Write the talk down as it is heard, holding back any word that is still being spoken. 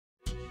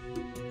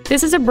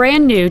This is a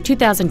brand new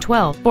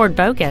 2012 Ford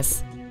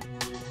Focus.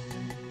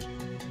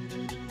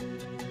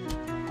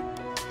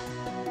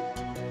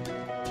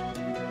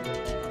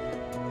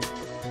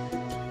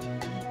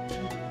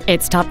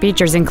 Its top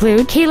features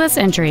include keyless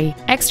entry,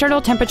 external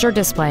temperature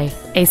display,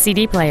 a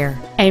CD player,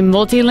 a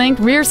multi-link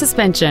rear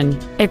suspension,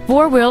 a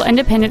four-wheel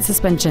independent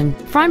suspension,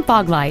 front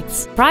fog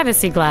lights,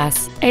 privacy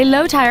glass, a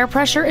low tire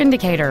pressure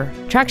indicator,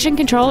 traction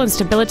control and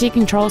stability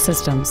control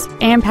systems,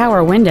 and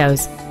power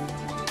windows.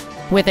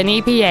 With an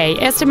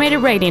EPA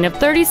estimated rating of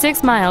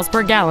 36 miles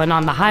per gallon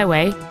on the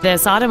highway,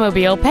 this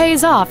automobile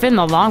pays off in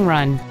the long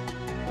run.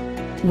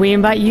 We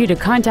invite you to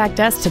contact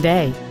us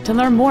today to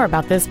learn more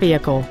about this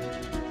vehicle.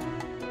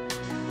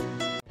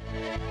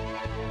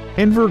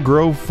 Inver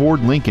Grove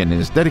Ford Lincoln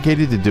is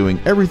dedicated to doing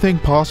everything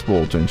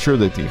possible to ensure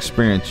that the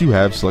experience you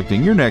have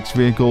selecting your next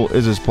vehicle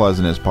is as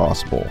pleasant as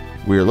possible.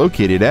 We are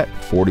located at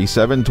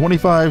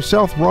 4725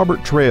 South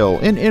Robert Trail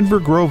in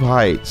Inver Grove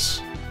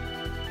Heights.